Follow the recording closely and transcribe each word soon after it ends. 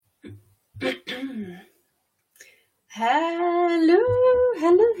Hello,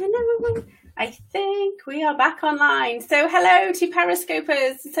 hello, hello. I think we are back online. So hello to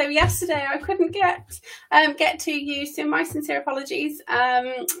Periscopers. So yesterday I couldn't get to you, so my sincere apologies.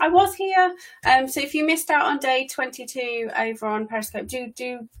 I was here. So if you missed out on day 22 over on Periscope,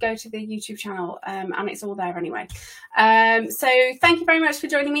 do go to the YouTube channel, and it's all there anyway. So thank you very much for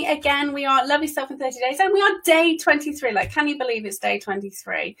joining me again. We are Love Yourself in 30 Days, and we are day 23. Like, can you believe it's day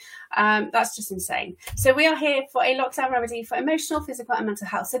 23? That's just insane. So we are here for a lockdown remedy for emotional, physical and mental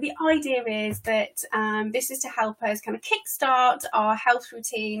health. So the idea is that this is to help us kind of kickstart our health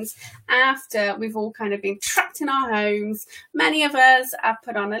routines after we've all kind of been trapped in our homes. Many of us have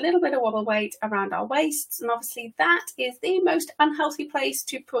put on a little bit of wobble weight around our waists, and obviously that is the most unhealthy place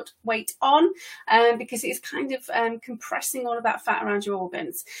to put weight on, because it's kind of compressing all of that fat around your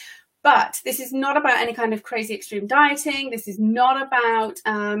organs. But this is not about any kind of crazy extreme dieting. This is not about,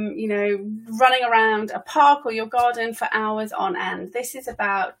 running around a park or your garden for hours on end. This is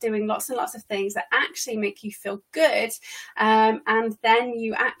about doing lots and lots of things that actually make you feel good. And then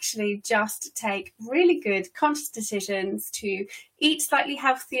you actually just take really good conscious decisions to eat slightly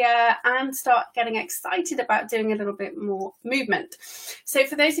healthier and start getting excited about doing a little bit more movement. So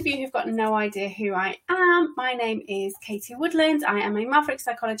for those of you who've got no idea who I am, my name is Katie Woodland. I am a maverick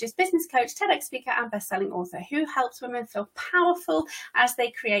psychologist, business coach, TEDx speaker and best-selling author who helps women feel powerful as they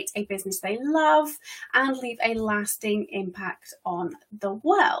create a business they love and leave a lasting impact on the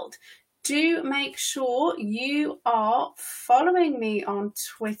world. Do make sure you are following me on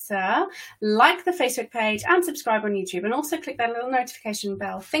Twitter, like the Facebook page and subscribe on YouTube, and also click that little notification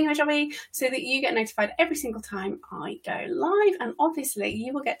bell thingamajobby so that you get notified every single time I go live. And obviously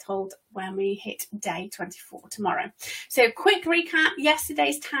you will get told when we hit day 24 tomorrow. So quick recap,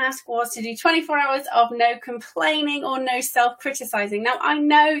 yesterday's task was to do 24 hours of no complaining or no self-criticizing. Now I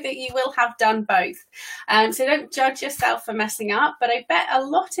know that you will have done both, so don't judge yourself for messing up, but I bet a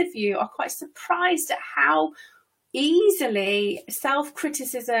lot of you are quite surprised at how easily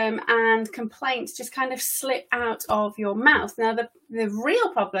self-criticism and complaints just kind of slip out of your mouth. Now the real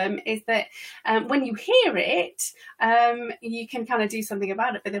problem is that when you hear it, you can kind of do something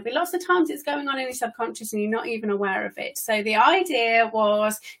about it, but there'll be lots of times it's going on in your subconscious and you're not even aware of it. So the idea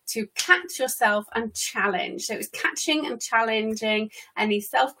was to catch yourself and challenge. So it was catching and challenging any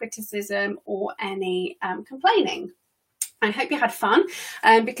self-criticism or any complaining. I hope you had fun,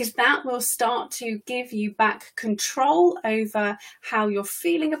 because that will start to give you back control over how you're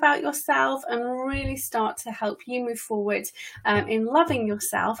feeling about yourself and really start to help you move forward in loving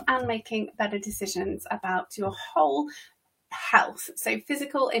yourself and making better decisions about your whole health, so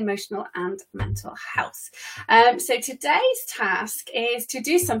physical, emotional and mental health. So today's task is to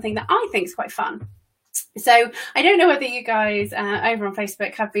do something that I think is quite fun. So I don't know whether you guys over on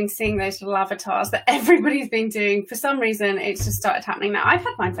Facebook have been seeing those little avatars that everybody's been doing. For some reason, it's just started happening now. I've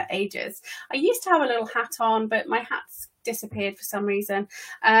had mine for ages. I used to have a little hat on, but my hat's disappeared for some reason.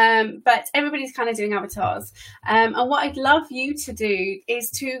 But everybody's kind of doing avatars. And what I'd love you to do is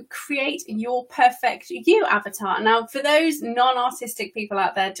to create your perfect you avatar. Now, for those non-artistic people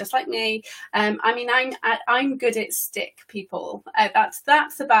out there, just like me, I'm good at stick people.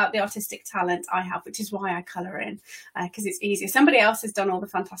 That's about the artistic talent I have, which is why I colour in, because it's easier. Somebody else has done all the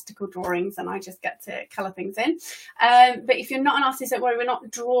fantastical drawings and I just get to colour things in. But if you're not an artist, don't worry, we're not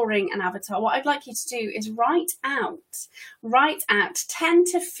drawing an avatar. What I'd like you to do is write out 10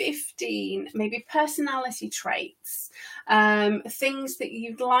 to 15 maybe personality traits, things that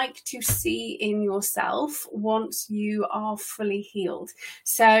you'd like to see in yourself once you are fully healed.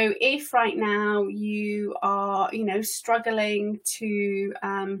 So if right now you are struggling to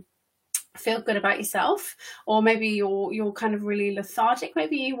feel good about yourself, or maybe you're kind of really lethargic,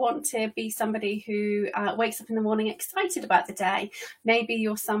 maybe you want to be somebody who wakes up in the morning excited about the day, maybe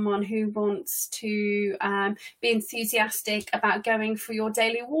you're someone who wants to be enthusiastic about going for your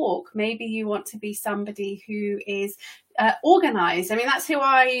daily walk, maybe you want to be somebody who is organized. I mean, that's who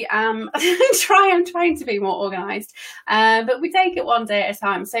I am. I'm trying to be more organized, but we take it one day at a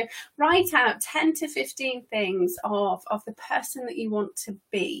time. So write out 10 to 15 things of the person that you want to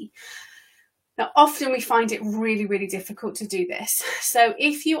be. Now, often we find it really, really difficult to do this. So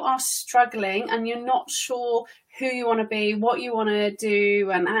if you are struggling and you're not sure who you want to be, what you want to do,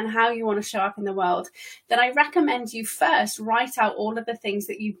 and how you want to show up in the world, then I recommend you first write out all of the things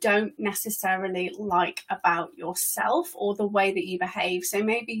that you don't necessarily like about yourself or the way that you behave. So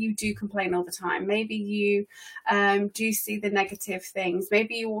maybe you do complain all the time. Maybe you do see the negative things.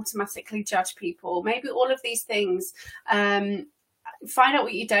 Maybe you automatically judge people. Maybe all of these things find out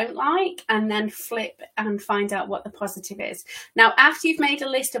what you don't like, and then flip and find out what the positive is. Now, after you've made a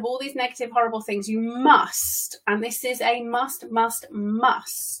list of all these negative, horrible things, you must, and this is a must,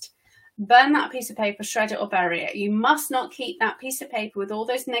 burn that piece of paper, shred it or bury it. You must not keep that piece of paper with all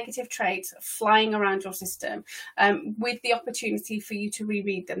those negative traits flying around your system with the opportunity for you to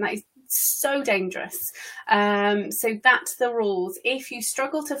reread them. That is so dangerous. So that's the rules. If you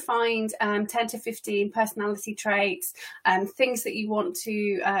struggle to find 10 to 15 personality traits, things that you want to,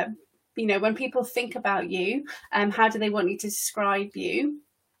 you know, when people think about you, how do they want you to describe you?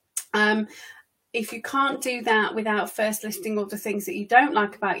 If you can't do that without first listing all the things that you don't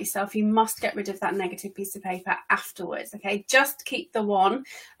like about yourself, you must get rid of that negative piece of paper afterwards, okay? Just keep the one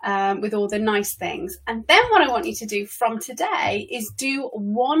with all the nice things. And then what I want you to do from today is do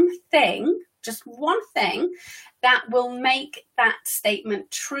one thing, just one thing, that will make that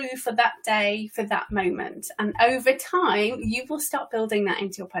statement true for that day, for that moment. And over time, you will start building that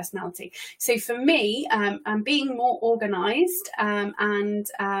into your personality. So for me, I'm being more organized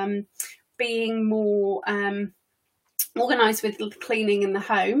and being more organised with cleaning in the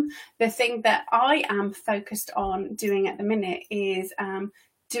home. The thing that I am focused on doing at the minute is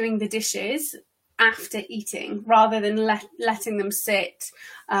doing the dishes after eating, rather than letting them sit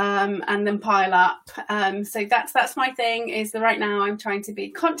and then pile up. So that's my thing, is that right now I'm trying to be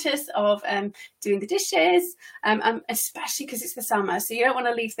conscious of doing the dishes, especially because it's the summer, so you don't want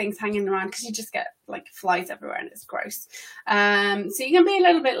to leave things hanging around because you just get like flies everywhere and it's gross. So you can be a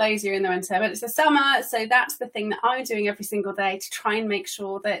little bit lazier in the winter, but it's the summer, so that's the thing that I'm doing every single day to try and make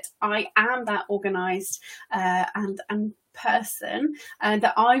sure that I am that organised and person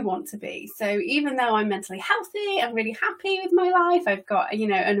that I want to be. So even though I'm mentally healthy, I'm really happy with my life, I've got, you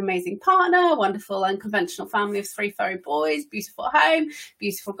know, an amazing partner, wonderful unconventional family of 3 furry boys, beautiful home,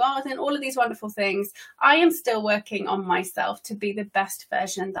 beautiful garden, all of these wonderful things, I am still working on myself to be the best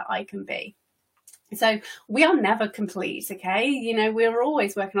version that I can be. So we are never complete, okay? You know, we're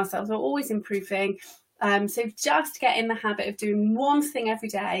always working on ourselves, we're always improving. So just get in the habit of doing one thing every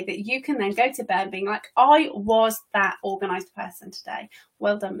day that you can then go to bed being like, I was that organised person today.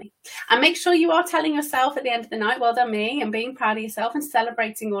 Well done me. And make sure you are telling yourself at the end of the night, well done me, and being proud of yourself and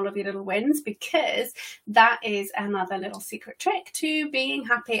celebrating all of your little wins, because that is another little secret trick to being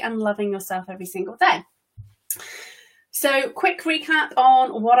happy and loving yourself every single day. So quick recap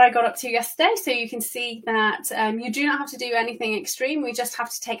on what I got up to yesterday. So you can see that you do not have to do anything extreme. We just have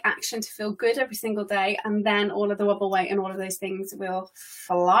to take action to feel good every single day. And then all of the wobble weight and all of those things will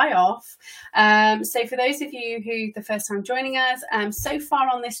fly off. So for those of you who the first time joining us, so far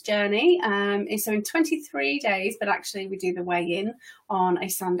on this journey, so in 23 days, but actually we do the weigh-in on a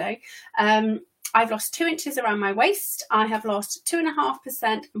Sunday, I've lost 2 inches around my waist. I have lost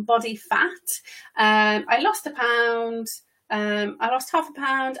 2.5% body fat. I lost a pound. I lost half a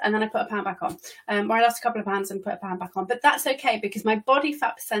pound and then I put a pound back on. Or I lost a couple of pounds and put a pound back on. But that's okay because my body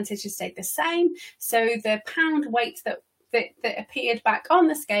fat percentage has stayed the same. So the pound weight that appeared back on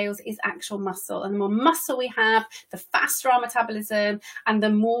the scales is actual muscle, and the more muscle we have, the faster our metabolism, and the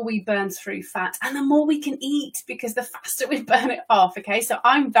more we burn through fat, and the more we can eat because the faster we burn it off. Okay, so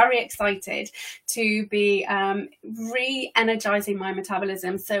I'm very excited to be re-energizing my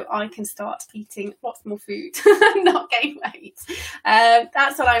metabolism so I can start eating lots more food and not gain weight.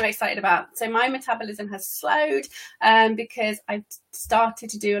 That's what I'm excited about. So my metabolism has slowed because I've started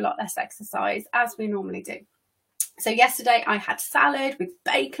to do a lot less exercise, as we normally do. So yesterday I had salad with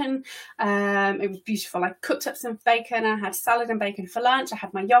bacon. It was beautiful. I cooked up some bacon. I had salad and bacon for lunch. I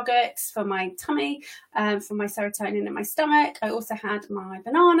had my yogurts for my tummy, for my serotonin in my stomach. I also had my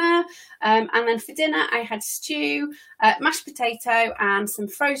banana. And then for dinner I had stew, mashed potato and some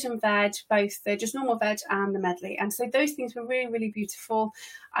frozen veg, both the just normal veg and the medley. And so those things were really, really beautiful.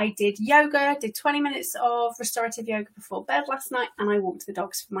 I did yoga, did 20 minutes of restorative yoga before bed last night, and I walked the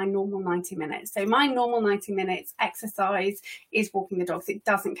dogs for my normal 90 minutes. So my normal 90 minutes exercise is walking the dogs. It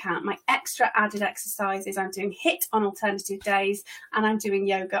doesn't count. My extra added exercise is I'm doing HIIT on alternative days, and I'm doing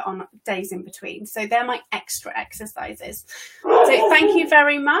yoga on days in between. So they're my extra exercises. So thank you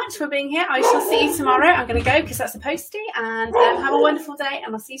very much for being here. I shall see you tomorrow. I'm going to go because that's a postie, and have a wonderful day,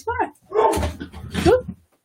 and I'll see you tomorrow. Cool.